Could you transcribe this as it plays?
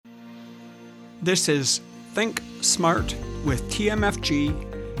This is Think Smart with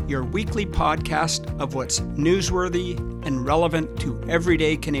TMFG, your weekly podcast of what's newsworthy and relevant to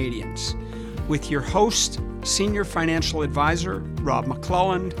everyday Canadians, with your host, Senior Financial Advisor Rob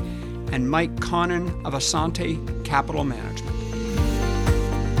McClelland and Mike Connon of Asante Capital Management.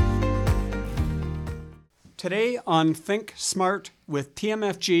 Today on Think Smart with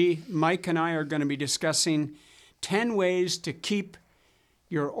TMFG, Mike and I are going to be discussing 10 ways to keep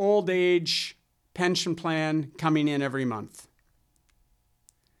your old age pension plan coming in every month.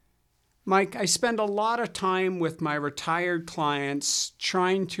 Mike, I spend a lot of time with my retired clients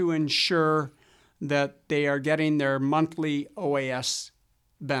trying to ensure that they are getting their monthly OAS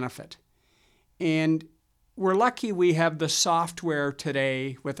benefit. And we're lucky we have the software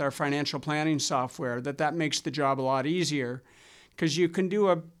today with our financial planning software that makes the job a lot easier, because you can do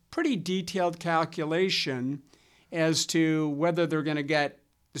a pretty detailed calculation as to whether they're going to get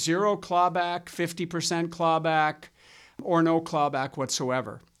 0 clawback, 50% clawback, or no clawback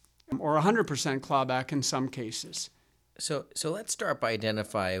whatsoever, or 100% clawback in some cases. So let's start by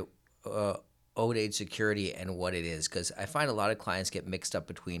identifying old age security and what it is, because I find a lot of clients get mixed up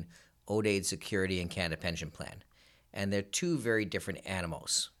between old age security and Canada Pension Plan, and they're two very different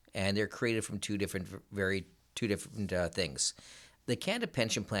animals, and they're created from two different things. The Canada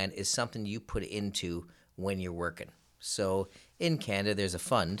Pension Plan is something you put into when you're working. So in Canada, there's a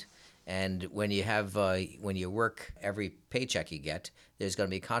fund, and when you work, every paycheck you get, there's going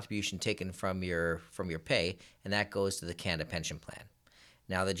to be a contribution taken from your pay, and that goes to the Canada Pension Plan.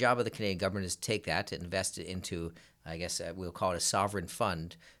 Now, the job of the Canadian government is to take that and invest it into, I guess we'll call it a sovereign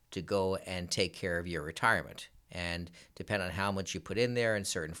fund, to go and take care of your retirement. And depending on how much you put in there and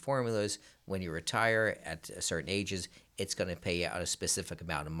certain formulas, when you retire at certain ages, it's going to pay you out a specific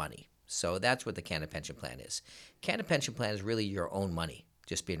amount of money. So that's what the Canada Pension Plan is. Canada Pension Plan is really your own money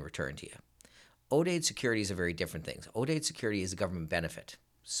just being returned to you. Old age security is a very different thing. Old age security is a government benefit.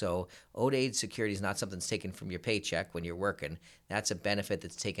 So old age security is not something that's taken from your paycheck when you're working. That's a benefit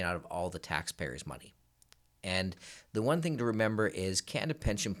that's taken out of all the taxpayers' money. And the one thing to remember is Canada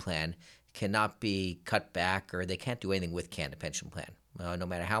Pension Plan cannot be cut back, or they can't do anything with Canada Pension Plan. No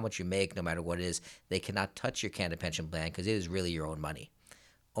matter how much you make, no matter what it is, they cannot touch your Canada Pension Plan because it is really your own money.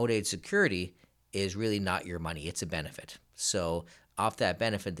 Old age security is really not your money. It's a benefit. So off that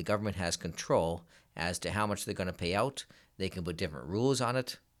benefit, the government has control as to how much they're going to pay out. They can put different rules on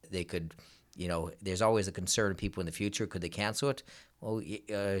it. They could, there's always a concern of people in the future. Could they cancel it? Well,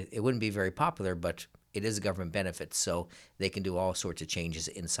 it wouldn't be very popular, but it is a government benefit, so they can do all sorts of changes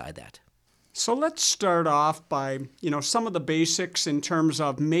inside that. So let's start off by, some of the basics in terms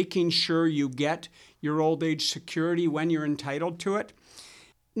of making sure you get your old age security when you're entitled to it.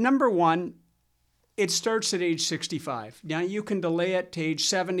 Number one, it starts at age 65. Now, you can delay it to age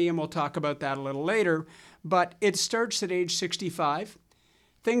 70, and we'll talk about that a little later, but it starts at age 65.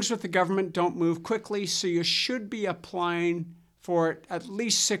 Things with the government don't move quickly, so you should be applying for it at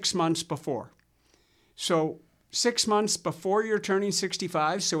least 6 months before. So 6 months before you're turning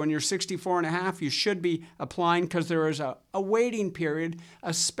 65, so when you're 64 and a half, you should be applying, because there is a waiting period,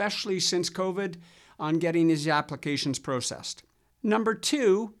 especially since COVID, on getting these applications processed. Number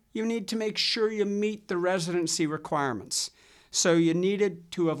two, you need to make sure you meet the residency requirements. So you needed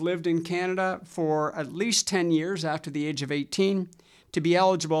to have lived in Canada for at least 10 years after the age of 18 to be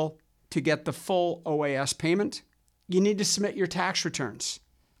eligible to get the full OAS payment. You need to submit your tax returns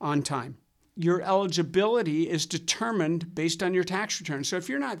on time. Your eligibility is determined based on your tax returns. So if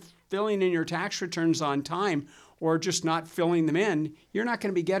you're not filling in your tax returns on time, or just not filling them in, you're not going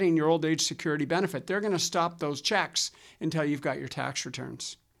to be getting your old age security benefit. They're going to stop those checks until you've got your tax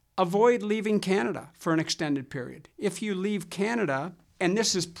returns. Avoid leaving Canada for an extended period. If you leave Canada, and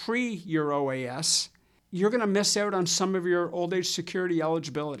this is pre your OAS, you're going to miss out on some of your old age security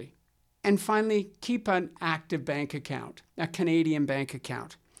eligibility. And finally, keep an active bank account, a Canadian bank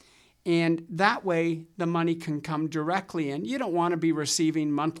account. And that way, the money can come directly in. You don't want to be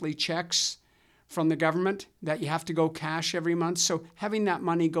receiving monthly checks from the government that you have to go cash every month. So having that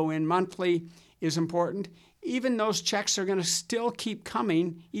money go in monthly is important. Even those checks are going to still keep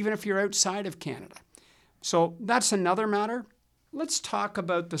coming, even if you're outside of Canada. So that's another matter. Let's talk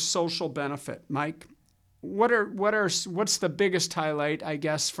about the social benefit, Mike. What's the biggest highlight, I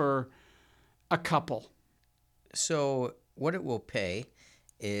guess, for a couple? So what it will pay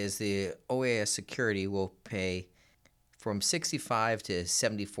is the OAS security will pay from 65 to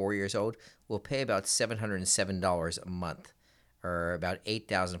 74 years old, will pay about $707 a month, or about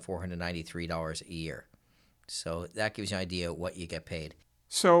 $8,493 a year. So that gives you an idea of what you get paid.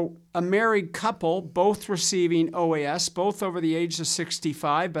 So a married couple, both receiving OAS, both over the age of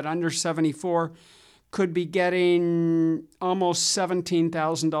 65 but under 74, could be getting almost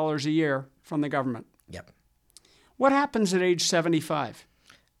 $17,000 a year from the government. Yep. What happens at age 75?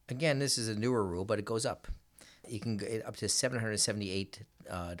 Again, this is a newer rule, but it goes up. You can get up to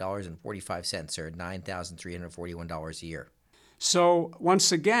 $778.45, or $9,341 a year. So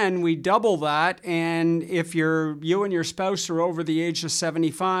once again, we double that, and if you and your spouse are over the age of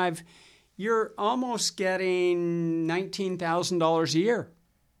 75, you're almost getting $19,000 a year.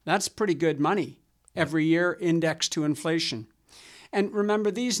 That's pretty good money every year, indexed to inflation. And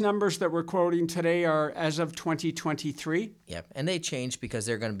remember, these numbers that we're quoting today are as of 2023. Yep, and they change because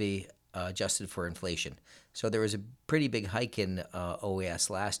they're going to be adjusted for inflation. So there was a pretty big hike in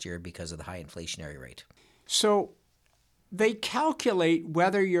OAS last year because of the high inflationary rate. So they calculate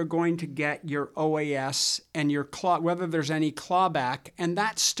whether you're going to get your OAS and whether there's any clawback, and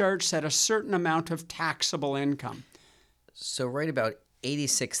that starts at a certain amount of taxable income. So right about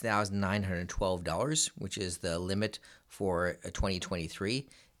 $86,912, which is the limit for 2023,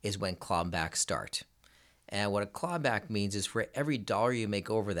 is when clawbacks start. And what a clawback means is for every dollar you make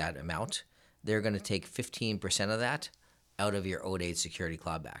over that amount, they're going to take 15% of that out of your owed age security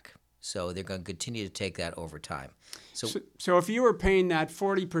clawback. So they're going to continue to take that over time. So if you were paying that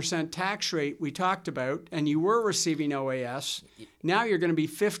 40% tax rate we talked about and you were receiving OAS, now you're going to be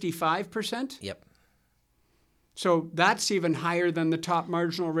 55%? Yep. So that's even higher than the top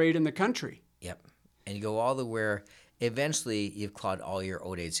marginal rate in the country. Yep. And you go all the way, eventually you've clawed all your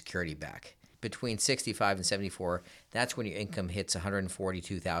owed age security back. Between 65 and 74, that's when your income hits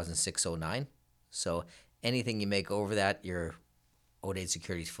 $142,609. So anything you make over that, your owed age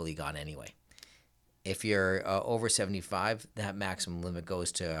security is fully gone anyway. If you're over 75, that maximum limit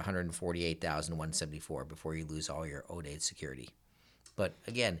goes to $148,174 before you lose all your owed age security. But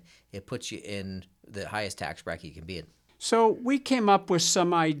again, it puts you in the highest tax bracket you can be in. So we came up with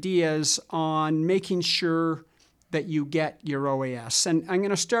some ideas on making sure that you get your OAS. And I'm going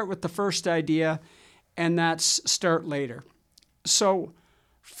to start with the first idea, and that's start later. So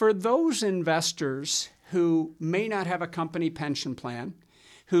for those investors who may not have a company pension plan,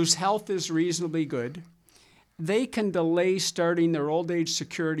 whose health is reasonably good, they can delay starting their old age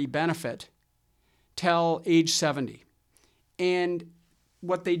security benefit till age 70. And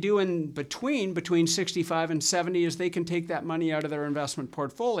what they do in between 65 and 70 is they can take that money out of their investment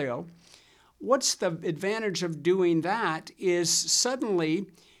portfolio. What's the advantage of doing that is suddenly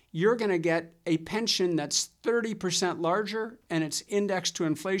you're going to get a pension that's 30% larger and it's indexed to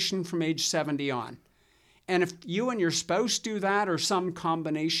inflation from age 70 on. And if you and your spouse do that or some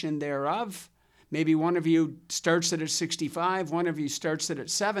combination thereof, maybe one of you starts it at 65, one of you starts it at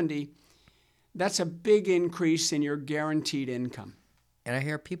 70, that's a big increase in your guaranteed income. And I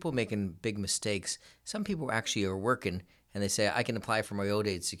hear people making big mistakes. Some people actually are working and they say, I can apply for my owed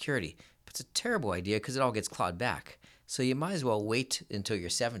age security. But it's a terrible idea because it all gets clawed back. So you might as well wait until you're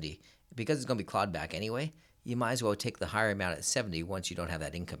 70. Because it's going to be clawed back anyway, you might as well take the higher amount at 70 once you don't have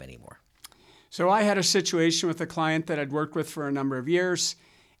that income anymore. So I had a situation with a client that I'd worked with for a number of years,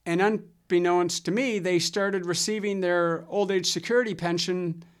 and unbeknownst to me, they started receiving their old age security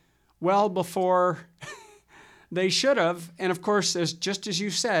pension well before they should have. And of course, just as you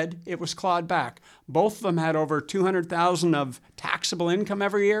said, it was clawed back. Both of them had over $200,000 of taxable income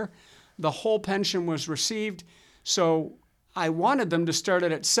every year. The whole pension was received. So I wanted them to start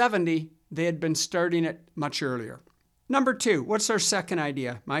it at 70. They had been starting it much earlier. Number 2, what's our second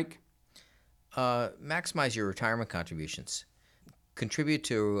idea, Mike? Maximize your retirement contributions. Contribute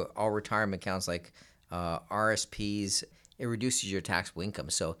to all retirement accounts like RSPs. It reduces your taxable income.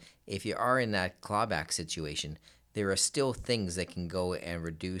 So if you are in that clawback situation, there are still things that can go and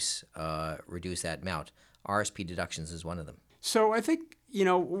reduce that amount. RSP deductions is one of them. So I think,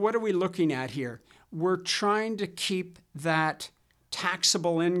 what are we looking at here? We're trying to keep that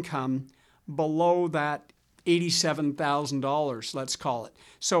taxable income below that $87,000, let's call it.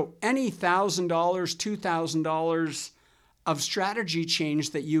 So any $1,000, $2,000 of strategy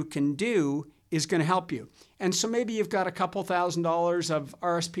change that you can do is going to help you. And so maybe you've got a couple $1,000s of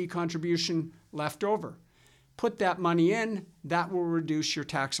RSP contribution left over. Put that money in, that will reduce your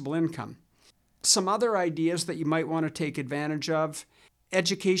taxable income. Some other ideas that you might want to take advantage of: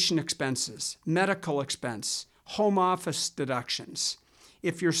 education expenses, medical expense, home office deductions.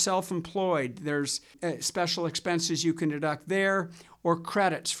 If you're self-employed, there's special expenses you can deduct there, or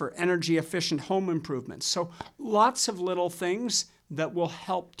credits for energy efficient home improvements. So lots of little things that will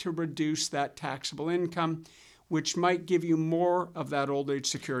help to reduce that taxable income, which might give you more of that old age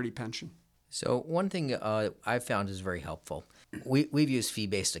security pension. So one thing I've found is very helpful We've used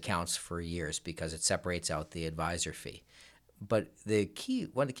fee-based accounts for years because it separates out the advisor fee. But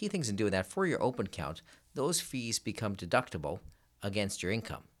one of the key things in doing that for your open account, those fees become deductible against your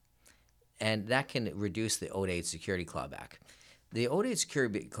income, and that can reduce the owed age security clawback. The owed age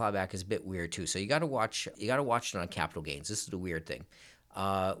security clawback is a bit weird too, so you got to watch. You got to watch it on capital gains. This is the weird thing.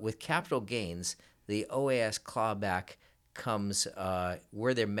 With capital gains, the OAS clawback comes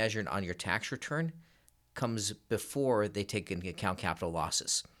where they're measured on your tax return comes before they take into account capital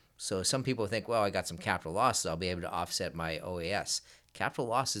losses. So some people think, well, I got some capital losses, I'll be able to offset my OAS. Capital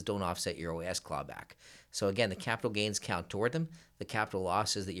losses don't offset your OAS clawback. So again, the capital gains count toward them. The capital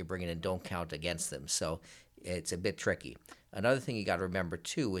losses that you're bringing in don't count against them. So it's a bit tricky. Another thing you got to remember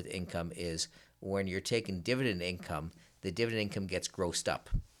too with income is when you're taking dividend income, the dividend income gets grossed up,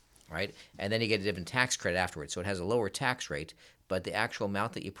 right? And then you get a dividend tax credit afterwards. So it has a lower tax rate, but the actual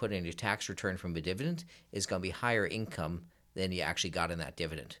amount that you put in your tax return from a dividend is going to be higher income than you actually got in that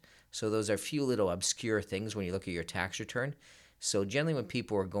dividend. So those are a few little obscure things when you look at your tax return. So generally when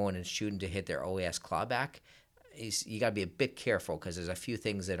people are going and shooting to hit their OAS clawback, you got to be a bit careful because there's a few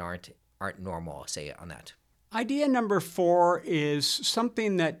things that aren't normal, I'll say, on that. Idea number 4 is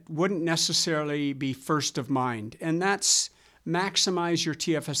something that wouldn't necessarily be first of mind, and that's maximize your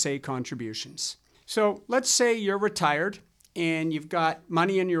TFSA contributions. So let's say you're retired and you've got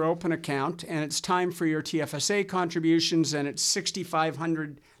money in your open account and it's time for your TFSA contributions, and it's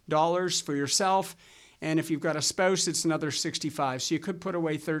 $6,500 for yourself, and if you've got a spouse it's another $65,000, so you could put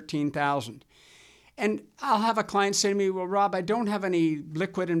away $13,000. And I'll have a client say to me, well, Rob, I don't have any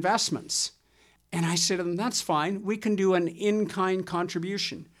liquid investments. And I say to them, that's fine, we can do an in-kind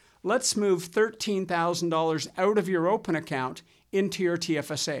contribution. Let's move $13,000 out of your open account into your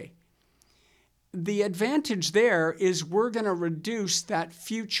TFSA. The advantage there is we're going to reduce that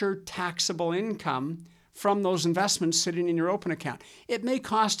future taxable income from those investments sitting in your open account. It may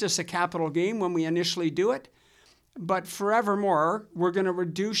cost us a capital gain when we initially do it, but forevermore, we're going to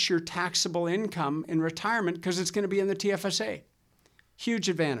reduce your taxable income in retirement because it's going to be in the TFSA. Huge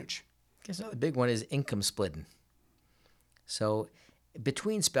advantage. I guess another big one is income splitting. So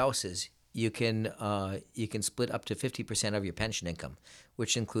between spouses, you can split up to 50% of your pension income,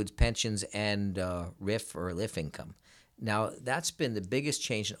 which includes pensions and RIF or LIF income. Now, that's been the biggest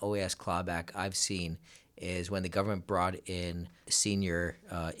change in OAS clawback I've seen is when the government brought in senior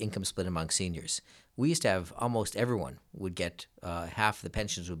income split among seniors. We used to have almost everyone would get half the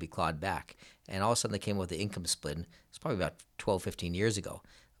pensions would be clawed back. And all of a sudden they came up with the income split. It's probably about 12, 15 years ago.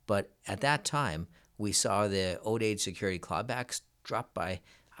 But at that time, we saw the owed age security clawbacks drop by,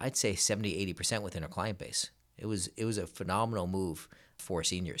 I'd say, 70-80% within our client base. It was a phenomenal move for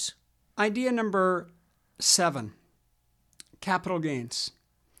seniors. Idea number 7, capital gains.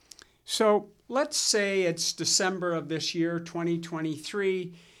 So let's say it's December of this year,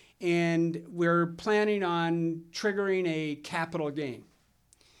 2023, and we're planning on triggering a capital gain.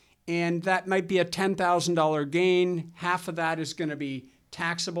 And that might be a $10,000 gain. Half of that is going to be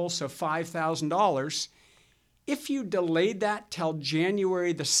taxable, so $5,000. If you delayed that till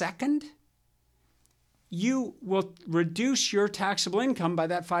January the 2nd, you will reduce your taxable income by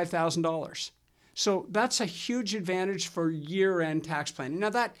that $5,000. So that's a huge advantage for year-end tax planning. Now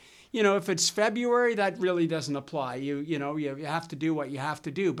that, if it's February, that really doesn't apply. You have to do what you have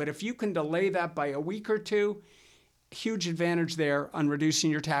to do. But if you can delay that by a week or two, huge advantage there on reducing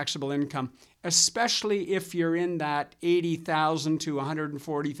your taxable income, especially if you're in that $80,000 to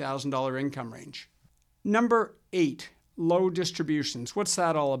 $140,000 income range. Number 8, low distributions. What's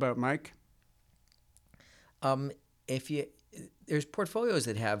that all about, Mike? There's portfolios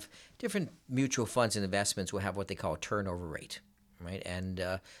that have different mutual funds and investments will have what they call a turnover rate, right? And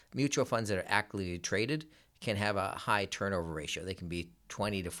mutual funds that are actively traded can have a high turnover ratio. They can be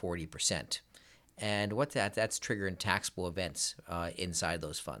 20 to 40%. And that's triggering taxable events inside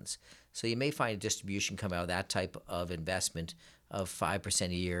those funds. So you may find a distribution come out of that type of investment of 5%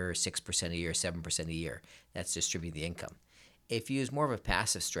 a year, 6% a year, 7% a year. That's distributing the income. If you use more of a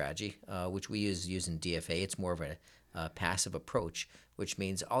passive strategy, which we use in DFA, it's more of a passive approach, which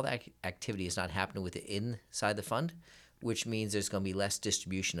means all that activity is not happening inside the fund, which means there's going to be less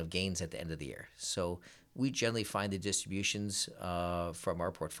distribution of gains at the end of the year. So we generally find the distributions from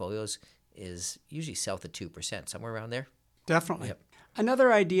our portfolios is usually south of 2%, somewhere around there. Definitely. Yep.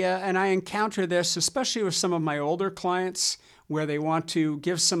 Another idea, and I encounter this especially with some of my older clients, where they want to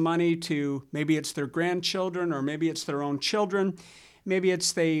give some money to, maybe it's their grandchildren or maybe it's their own children. Maybe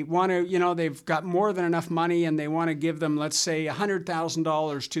it's they want to, they've got more than enough money and they want to give them, let's say,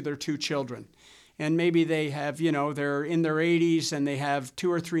 $100,000 to their 2 children. And maybe they have, they're in their 80s and they have $2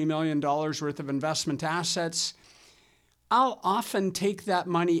 or $3 million worth of investment assets. I'll often take that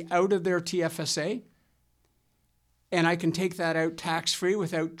money out of their TFSA, and I can take that out tax-free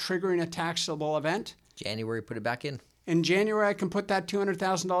without triggering a taxable event. January, put it back in. In January, I can put that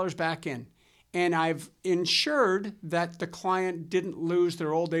 $200,000 back in. And I've ensured that the client didn't lose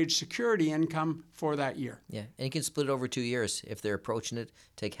their old age security income for that year. Yeah, and you can split it over 2 years. If they're approaching it,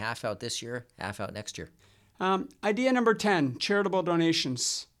 take half out this year, half out next year. Idea number 10, charitable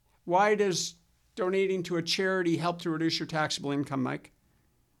donations. Why does donating to a charity help to reduce your taxable income, Mike?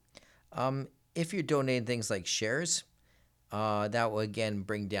 If you're donating things like shares, that will again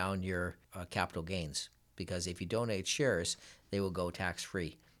bring down your capital gains, because if you donate shares, they will go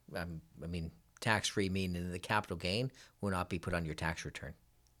tax-free. Tax-free meaning the capital gain will not be put on your tax return.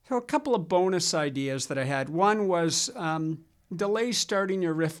 So a couple of bonus ideas that I had. One was delay starting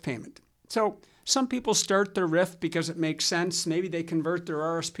your RIF payment. So some people start their RIF because it makes sense. Maybe they convert their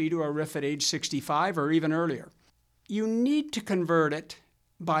RSP to a RIF at age 65 or even earlier. You need to convert it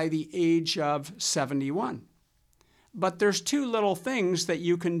by the age of 71. But there's two little things that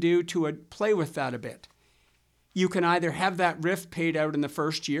you can do to play with that a bit. You can either have that RIF paid out in the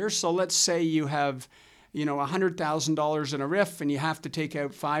first year. So let's say you have, $100,000 in a RIF and you have to take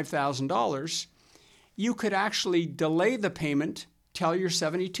out $5,000. You could actually delay the payment till you're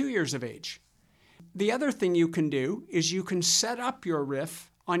 72 years of age. The other thing you can do is you can set up your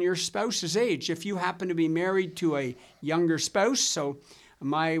RIF on your spouse's age. If you happen to be married to a younger spouse, so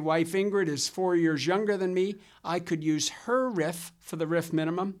my wife Ingrid is 4 years younger than me, I could use her RIF for the RIF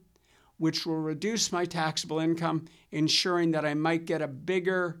minimum, which will reduce my taxable income, ensuring that I might get a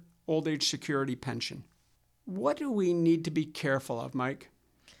bigger old age security pension. What do we need to be careful of, Mike?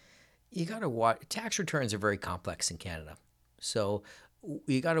 You got to watch. Tax returns are very complex in Canada. So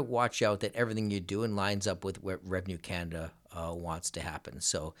you got to watch out that everything you're doing lines up with what Revenue Canada wants to happen.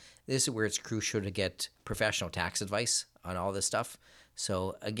 So this is where it's crucial to get professional tax advice on all this stuff.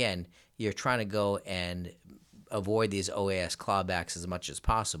 So again, you're trying to go and avoid these OAS clawbacks as much as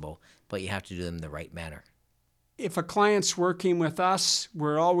possible, but you have to do them in the right manner. If a client's working with us,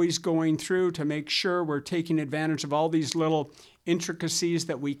 we're always going through to make sure we're taking advantage of all these little intricacies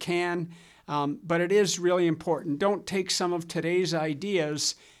that we can. But it is really important. Don't take some of today's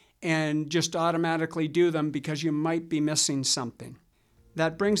ideas and just automatically do them because you might be missing something.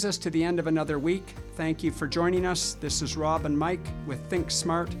 That brings us to the end of another week. Thank you for joining us. This is Rob and Mike with Think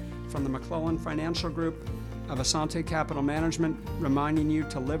Smart from the McClellan Financial Group of Asante Capital Management, reminding you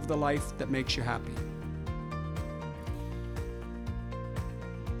to live the life that makes you happy.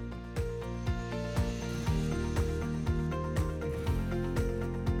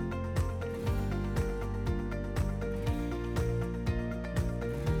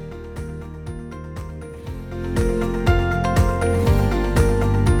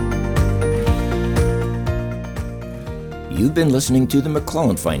 You've been listening to the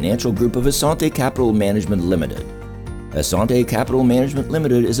McClellan Financial Group of Asante Capital Management Limited. Asante Capital Management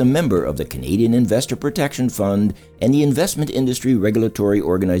Limited is a member of the Canadian Investor Protection Fund and the Investment Industry Regulatory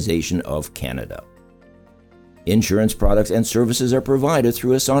Organization of Canada. Insurance products and services are provided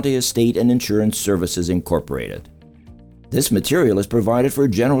through Asante Estate and Insurance Services Incorporated. This material is provided for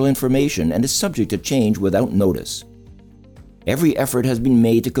general information and is subject to change without notice. Every effort has been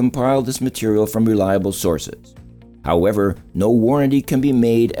made to compile this material from reliable sources. However, no warranty can be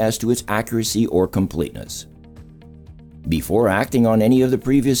made as to its accuracy or completeness. Before acting on any of the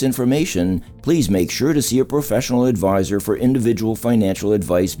previous information, please make sure to see a professional advisor for individual financial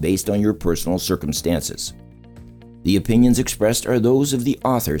advice based on your personal circumstances. The opinions expressed are those of the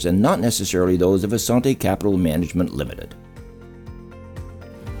authors and not necessarily those of Asante Capital Management Limited.